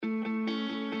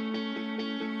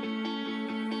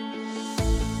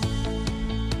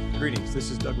Greetings, this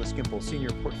is Douglas Gimple,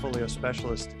 Senior Portfolio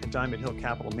Specialist at Diamond Hill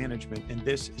Capital Management, and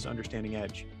this is Understanding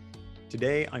Edge.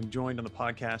 Today, I'm joined on the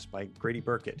podcast by Grady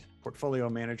Burkett, Portfolio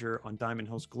Manager on Diamond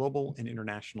Hill's global and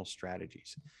international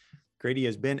strategies. Grady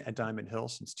has been at Diamond Hill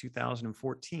since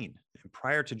 2014, and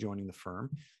prior to joining the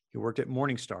firm, he worked at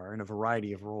Morningstar in a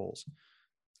variety of roles.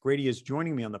 Grady is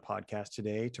joining me on the podcast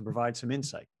today to provide some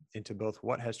insight into both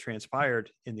what has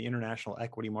transpired in the international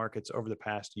equity markets over the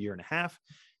past year and a half,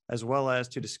 as well as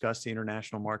to discuss the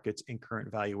international markets and current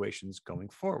valuations going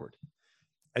forward.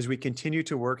 As we continue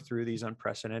to work through these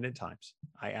unprecedented times,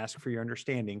 I ask for your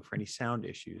understanding for any sound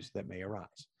issues that may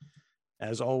arise.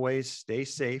 As always, stay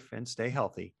safe and stay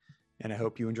healthy, and I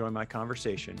hope you enjoy my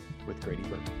conversation with Grady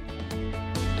Burkett.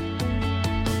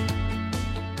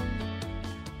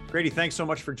 Grady, thanks so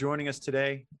much for joining us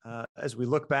today. As we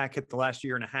look back at the last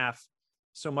year and a half,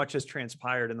 so much has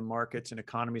transpired in the markets and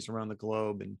economies around the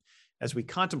globe. And as we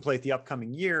contemplate the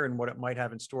upcoming year and what it might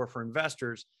have in store for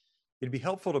investors, it'd be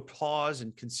helpful to pause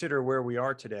and consider where we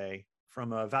are today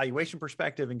from a valuation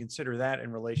perspective and consider that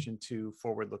in relation to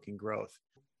forward-looking growth.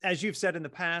 As you've said in the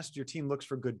past, your team looks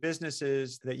for good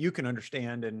businesses that you can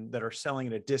understand and that are selling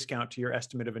at a discount to your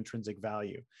estimate of intrinsic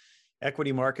value.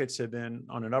 Equity markets have been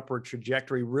on an upward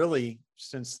trajectory really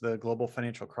since the global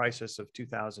financial crisis of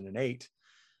 2008.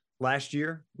 Last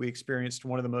year, we experienced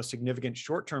one of the most significant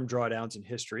short-term drawdowns in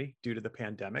history due to the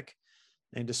pandemic.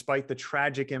 And despite the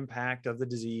tragic impact of the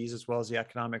disease, as well as the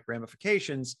economic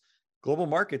ramifications, global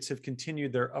markets have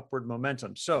continued their upward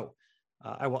momentum. So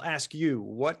I will ask you,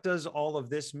 what does all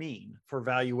of this mean for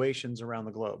valuations around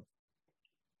the globe?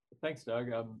 Thanks,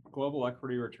 Doug. Global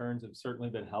equity returns have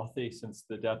certainly been healthy since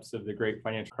the depths of the great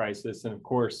financial crisis. And of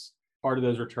course, part of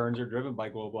those returns are driven by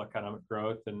global economic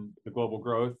growth, and the global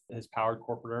growth has powered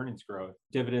corporate earnings growth.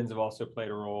 Dividends have also played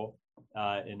a role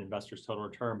in investors' total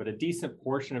return, but a decent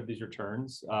portion of these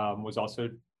returns was also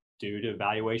due to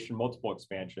valuation multiple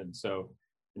expansion. So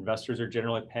investors are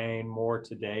generally paying more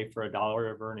today for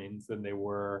 $1 of earnings than they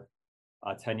were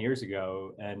 10 years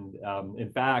ago. And in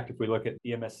fact, if we look at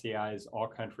the MSCI's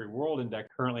All-Country World Index,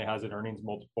 currently has an earnings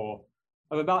multiple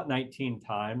of about 19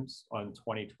 times on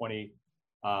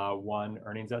 2021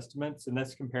 earnings estimates, and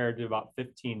that's compared to about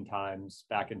 15 times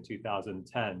back in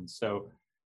 2010. So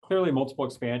clearly, multiple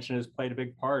expansion has played a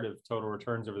big part of total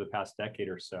returns over the past decade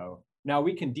or so. Now,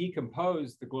 we can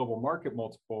decompose the global market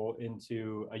multiple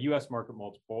into a US market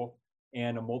multiple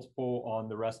and a multiple on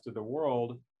the rest of the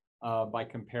world by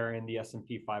comparing the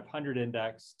S&P 500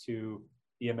 index to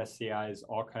the MSCI's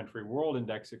All-Country World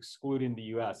Index, excluding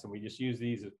the US, and we just use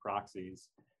these as proxies.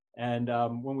 And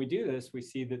when we do this, we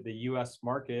see that the US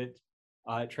market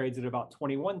trades at about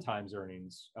 21 times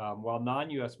earnings, while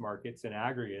non-US markets in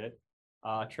aggregate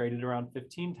traded around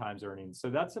 15 times earnings. So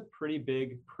that's a pretty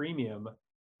big premium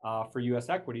for US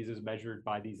equities as measured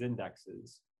by these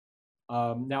indexes.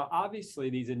 Now, obviously,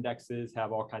 these indexes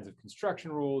have all kinds of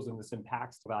construction rules, and this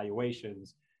impacts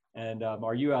valuations. And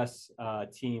our US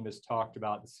team has talked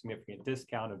about the significant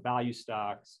discount of value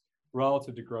stocks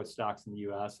relative to growth stocks in the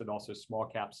US, and also small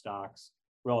cap stocks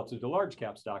relative to large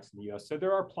cap stocks in the US. So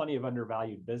there are plenty of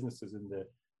undervalued businesses in the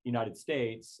United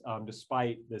States,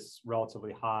 despite this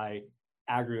relatively high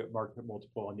aggregate market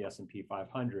multiple on the S&P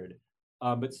 500.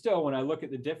 But still, when I look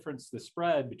at the difference, the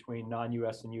spread between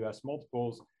non-US and US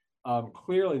multiples,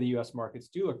 clearly the US markets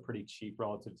do look pretty cheap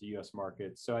relative to US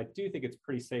markets. So I do think it's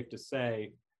pretty safe to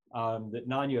say that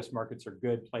non-US markets are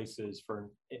good places for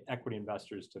equity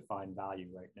investors to find value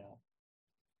right now.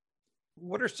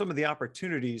 What are some of the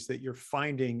opportunities that you're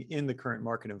finding in the current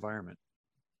market environment?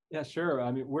 Yeah, sure.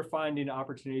 I mean, we're finding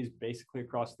opportunities basically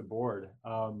across the board.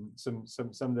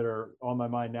 Some that are on my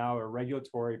mind now are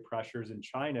regulatory pressures in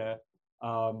China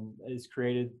has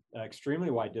created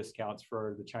extremely wide discounts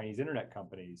for the Chinese internet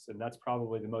companies, and that's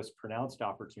probably the most pronounced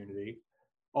opportunity,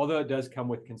 although it does come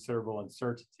with considerable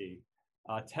uncertainty.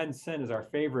 Tencent is our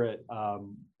favorite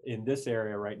in this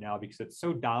area right now because it's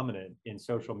so dominant in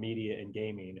social media and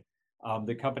gaming.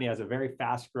 The company has a very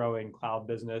fast-growing cloud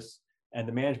business, and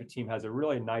the management team has a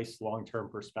really nice long-term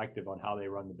perspective on how they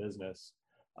run the business.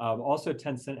 Also,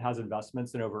 Tencent has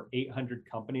investments in over 800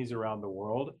 companies around the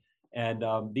world, and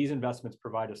these investments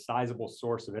provide a sizable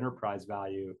source of enterprise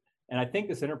value. And I think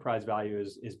this enterprise value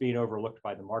is being overlooked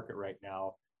by the market right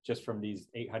now, just from these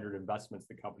 800 investments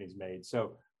the company's made.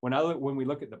 So when we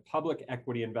look at the public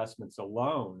equity investments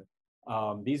alone,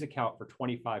 these account for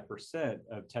 25%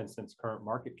 of Tencent's current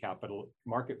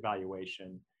market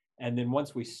valuation. And then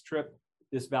once we strip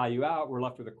this value out, we're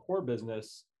left with a core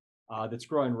business that's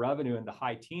growing revenue in the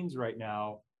high teens right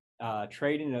now,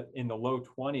 trading in the low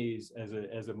 20s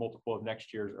as a multiple of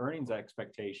next year's earnings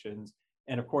expectations,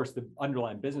 And of course, the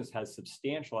underlying business has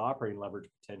substantial operating leverage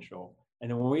potential. And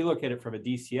then when we look at it from a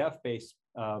DCF-based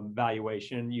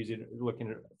valuation, looking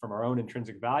at it from our own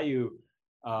intrinsic value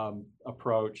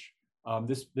approach,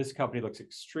 this company looks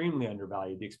extremely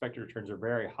undervalued. The expected returns are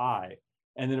very high.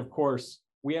 And then, of course,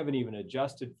 we haven't even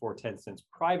adjusted for Tencent's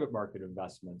private market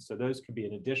investments. So those could be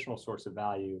an additional source of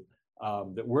value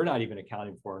that we're not even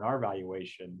accounting for in our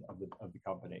valuation of the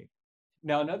company.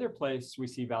 Now, another place we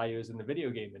see value is in the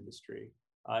video game industry.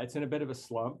 It's in a bit of a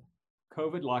slump.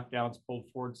 COVID lockdowns pulled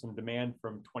forward some demand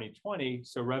from 2020,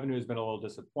 so revenue has been a little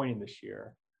disappointing this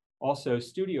year. Also,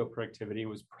 studio productivity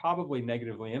was probably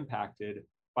negatively impacted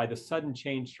by the sudden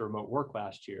change to remote work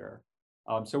last year.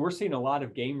 So we're seeing a lot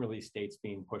of game release dates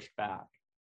being pushed back.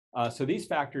 So these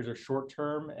factors are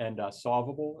short-term and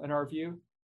solvable in our view,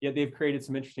 yet they've created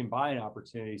some interesting buying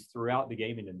opportunities throughout the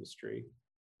gaming industry.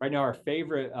 Right now, our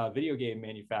favorite video game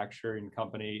manufacturing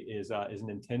company is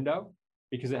Nintendo,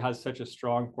 because it has such a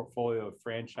strong portfolio of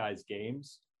franchise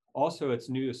games. Also, its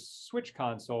newest Switch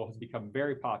console has become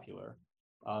very popular.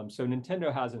 So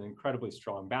Nintendo has an incredibly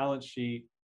strong balance sheet,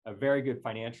 a very good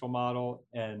financial model,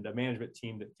 and a management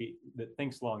team that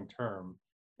thinks long-term.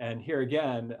 And here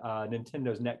again,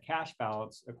 Nintendo's net cash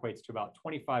balance equates to about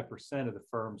 25% of the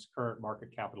firm's current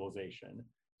market capitalization.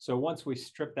 So once we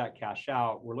strip that cash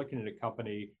out, we're looking at a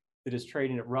company that is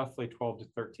trading at roughly 12 to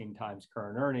 13 times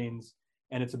current earnings.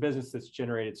 And it's a business that's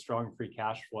generated strong free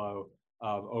cash flow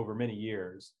over many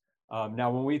years. Now,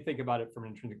 when we think about it from an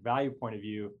intrinsic value point of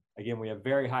view, again, we have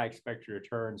very high expected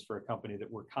returns for a company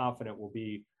that we're confident will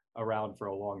be around for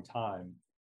a long time.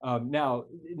 Now,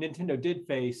 Nintendo did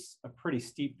face a pretty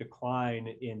steep decline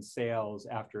in sales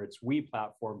after its Wii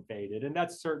platform faded, and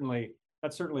that's certainly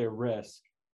a risk.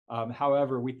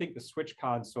 However, we think the Switch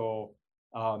console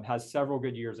has several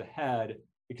good years ahead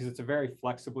because it's a very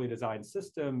flexibly designed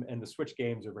system, and the Switch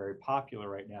games are very popular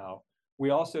right now. We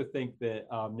also think that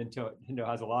Nintendo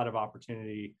has a lot of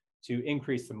opportunity to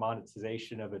increase the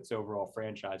monetization of its overall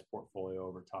franchise portfolio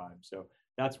over time. So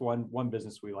that's one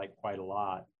business we like quite a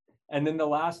lot. And then the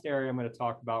last area I'm going to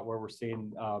talk about where we're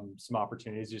seeing some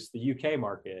opportunities is the UK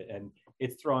market, and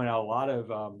it's throwing out a lot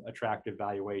of attractive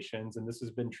valuations, and this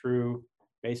has been true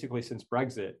basically since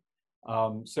Brexit.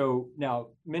 So now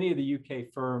many of the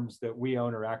UK firms that we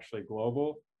own are actually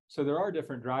global. So there are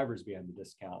different drivers behind the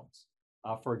discounts.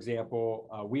 For example,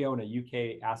 we own a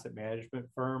UK asset management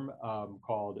firm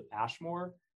called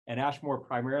Ashmore, and Ashmore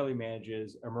primarily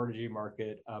manages emerging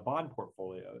market bond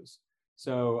portfolios.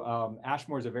 So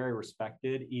Ashmore is a very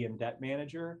respected EM debt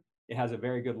manager. It has a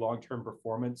very good long-term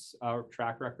performance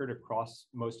track record across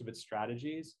most of its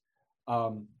strategies.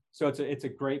 So it's a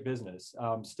great business.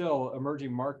 Still,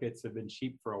 emerging markets have been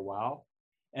cheap for a while.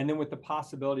 And then with the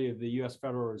possibility of the US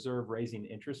Federal Reserve raising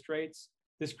interest rates,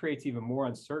 this creates even more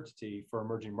uncertainty for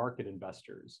emerging market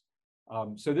investors.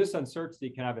 So this uncertainty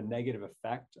can have a negative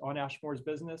effect on Ashmore's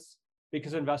business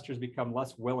because investors become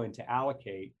less willing to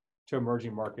allocate to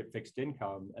emerging market fixed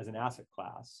income as an asset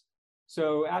class.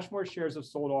 So Ashmore shares have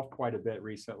sold off quite a bit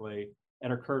recently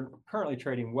and are currently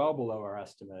trading well below our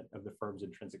estimate of the firm's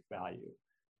intrinsic value.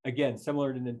 Again,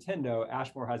 similar to Nintendo,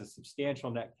 Ashmore has a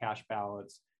substantial net cash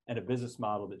balance and a business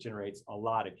model that generates a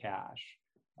lot of cash.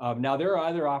 Now, there are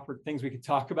other things we could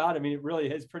talk about. I mean, it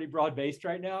really is pretty broad-based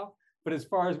right now. But as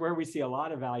far as where we see a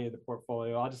lot of value in the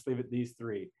portfolio, I'll just leave it these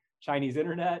three: Chinese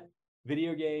internet,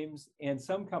 video games, and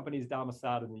some companies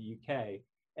domiciled in the UK.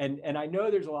 And I know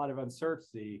there's a lot of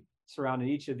uncertainty surrounding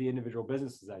each of the individual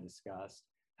businesses I discussed.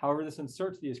 However, this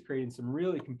uncertainty is creating some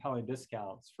really compelling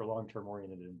discounts for long-term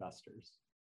oriented investors.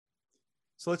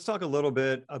 So let's talk a little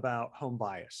bit about home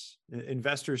bias.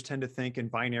 Investors tend to think in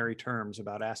binary terms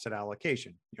about asset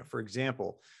allocation. For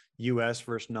example, US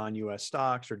versus non-US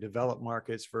stocks or developed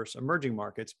markets versus emerging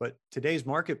markets, but today's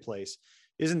marketplace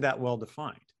isn't that well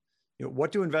defined.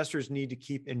 What do investors need to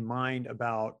keep in mind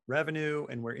about revenue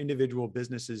and where individual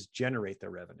businesses generate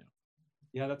their revenue?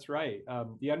 Yeah, that's right.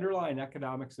 The underlying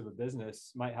economics of a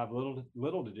business might have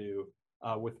little to do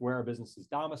with where a business is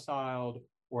domiciled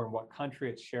or in what country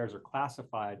its shares are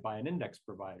classified by an index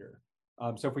provider.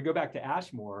 So if we go back to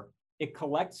Ashmore, it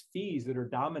collects fees that are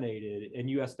denominated in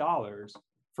US dollars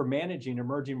for managing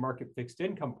emerging market fixed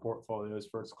income portfolios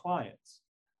for its clients.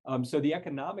 So the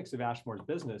economics of Ashmore's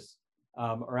business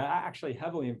are actually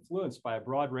heavily influenced by a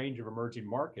broad range of emerging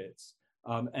markets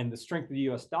and the strength of the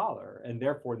US dollar and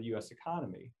therefore the US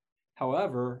economy.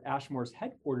 However, Ashmore is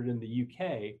headquartered in the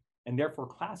UK and therefore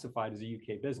classified as a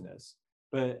UK business.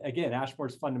 But again,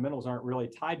 Ashmore's fundamentals aren't really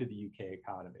tied to the UK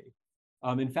economy.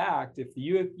 In fact, if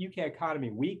the UK economy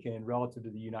weakened relative to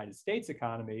the United States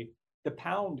economy, the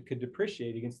pound could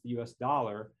depreciate against the US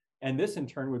dollar, And this in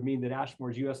turn would mean that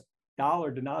Ashmore's US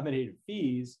dollar denominated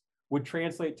fees would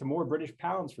translate to more British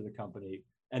pounds for the company.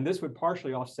 And this would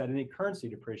partially offset any currency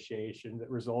depreciation that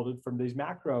resulted from these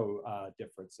macro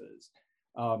differences.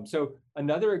 So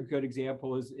another good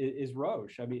example is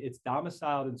Roche. I mean, it's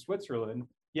domiciled in Switzerland,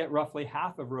 yet roughly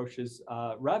half of Roche's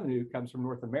revenue comes from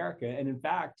North America. And in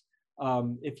fact,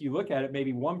 if you look at it,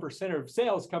 maybe 1% of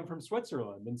sales come from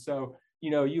Switzerland. And so,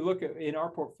 you look at in our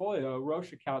portfolio,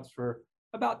 Roche accounts for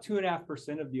about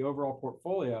 2.5% of the overall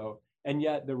portfolio. And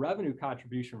yet the revenue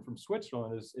contribution from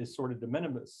Switzerland is sort of de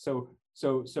minimis. So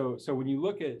when you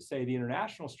look at, say, the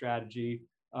international strategy,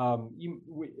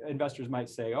 investors might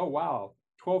say, oh, wow,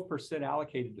 12%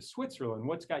 allocated to Switzerland.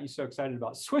 What's got you so excited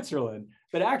about Switzerland?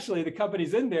 But actually the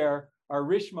companies in there are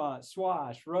Richemont,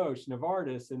 Swatch, Roche,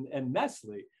 Novartis, and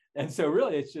Nestlé. And so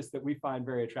really it's just that we find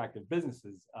very attractive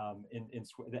businesses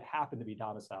that happen to be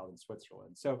domiciled in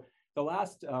Switzerland. So the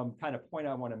last kind of point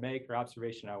I want to make or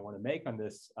observation I want to make on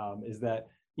this is that,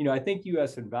 I think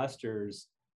US investors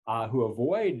who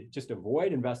avoid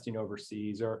investing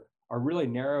overseas are really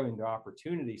narrowing their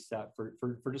opportunity set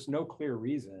for just no clear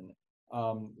reason.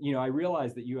 I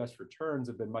realize that US returns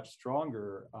have been much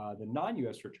stronger than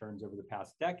non-US returns over the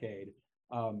past decade.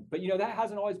 But that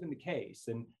hasn't always been the case.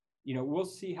 And, we'll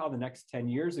see how the next 10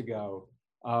 years ago.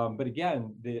 But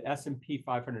again, the S&P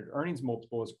 500 earnings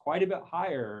multiple is quite a bit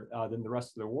higher than the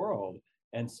rest of the world.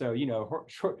 And so,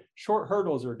 short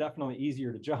hurdles are definitely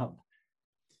easier to jump.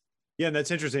 Yeah, and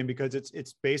that's interesting because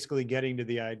it's basically getting to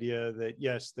the idea that,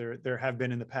 yes, there have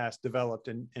been in the past developed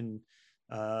and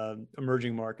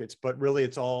emerging markets, but really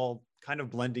it's all kind of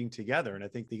blending together. And I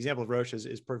think the example of Roche is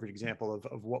a perfect example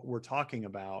of what we're talking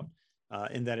about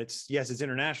in that it's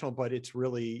international, but it's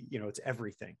really, it's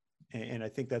everything. And I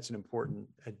think that's an important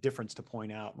difference to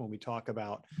point out when we talk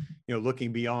about,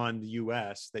 looking beyond the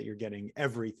US, that you're getting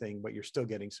everything, but you're still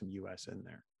getting some US in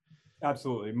there.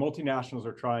 Absolutely. Multinationals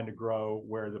are trying to grow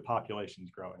where the population is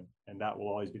growing, and that will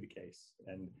always be the case.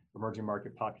 And emerging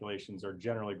market populations are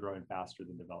generally growing faster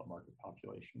than developed market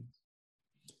populations.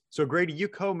 So Grady, you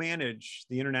co-manage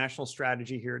the international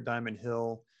strategy here at Diamond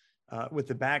Hill with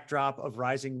the backdrop of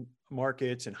rising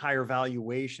markets and higher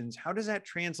valuations. How does that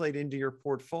translate into your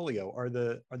portfolio? Are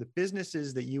the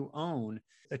businesses that you own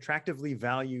attractively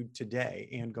valued today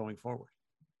and going forward?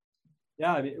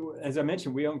 Yeah, I mean, as I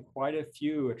mentioned, we own quite a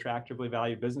few attractively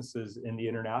valued businesses in the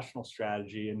international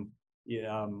strategy. And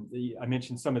I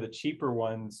mentioned some of the cheaper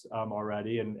ones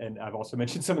already, and I've also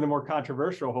mentioned some of the more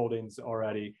controversial holdings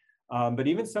already. But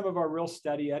even some of our real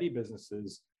steady Eddie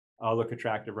businesses look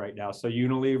attractive right now. So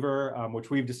Unilever, which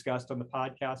we've discussed on the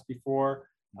podcast before,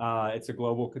 it's a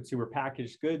global consumer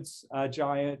packaged goods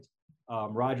giant.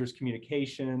 Rogers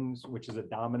Communications, which is a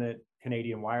dominant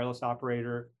Canadian wireless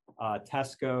operator.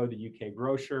 Tesco, the UK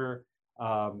grocer,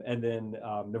 and then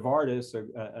Novartis,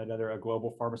 a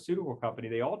global pharmaceutical company.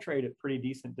 They all trade at pretty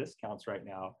decent discounts right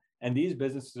now. And these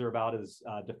businesses are about as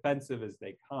defensive as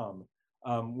they come.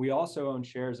 We also own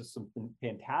shares of some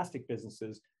fantastic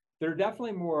businesses that are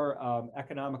definitely more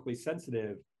economically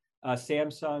sensitive.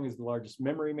 Samsung is the largest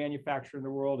memory manufacturer in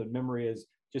the world, and memory is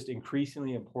just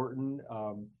increasingly important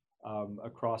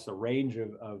across a range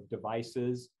of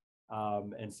devices.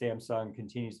 And Samsung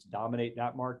continues to dominate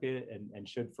that market and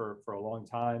should for a long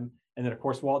time. And then, of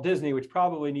course, Walt Disney, which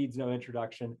probably needs no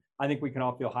introduction. I think we can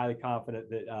all feel highly confident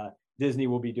that Disney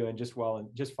will be doing just well and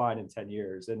just fine in 10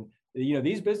 years. And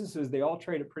these businesses, they all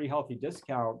trade at pretty healthy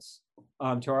discounts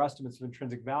to our estimates of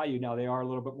intrinsic value. Now, they are a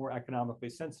little bit more economically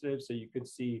sensitive, so you could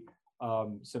see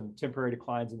some temporary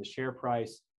declines in the share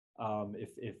price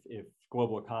if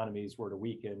global economies were to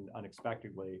weaken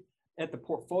unexpectedly. At the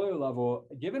portfolio level,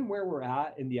 given where we're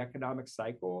at in the economic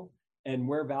cycle and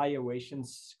where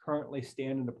valuations currently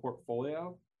stand in the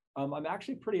portfolio, I'm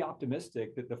actually pretty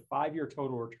optimistic that the 5-year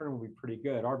total return will be pretty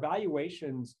good. Our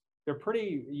valuations, they're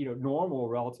pretty normal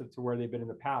relative to where they've been in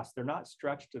the past. They're not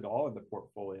stretched at all in the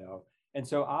portfolio. And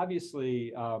so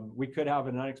obviously we could have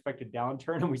an unexpected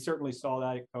downturn, and we certainly saw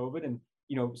that at COVID.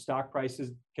 And stock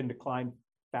prices can decline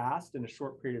fast in a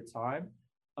short period of time.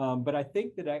 But I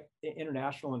think that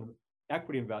international and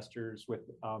equity investors with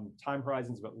time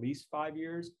horizons of at least 5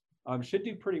 years should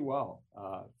do pretty well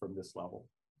from this level.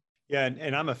 Yeah,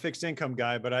 and I'm a fixed income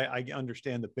guy, but I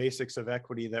understand the basics of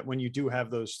equity, that when you do have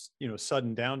those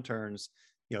sudden downturns,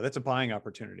 that's a buying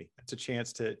opportunity. That's a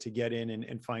chance to get in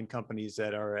and find companies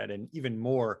that are at an even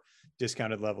more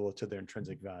discounted level to their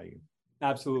intrinsic value.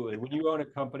 Absolutely. When you own a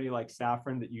company like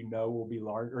Safran that will be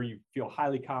large, or you feel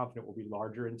highly confident will be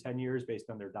larger in 10 years based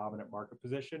on their dominant market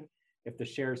position, if the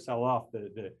shares sell off,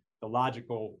 the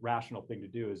logical, rational thing to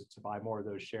do is to buy more of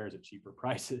those shares at cheaper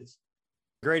prices.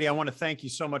 Grady, I want to thank you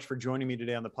so much for joining me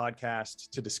today on the podcast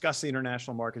to discuss the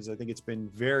international markets. I think it's been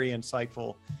very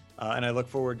insightful, and I look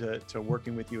forward to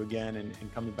working with you again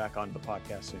and coming back onto the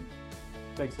podcast soon.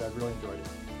 Thanks, Doug. Really enjoyed it.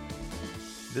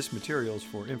 This material is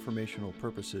for informational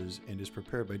purposes and is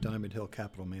prepared by Diamond Hill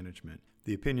Capital Management.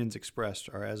 The opinions expressed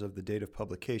are as of the date of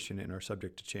publication and are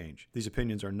subject to change. These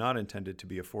opinions are not intended to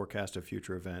be a forecast of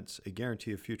future events, a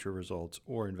guarantee of future results,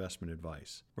 or investment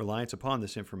advice. Reliance upon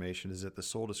this information is at the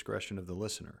sole discretion of the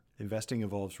listener. Investing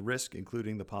involves risk,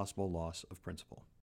 including the possible loss of principal.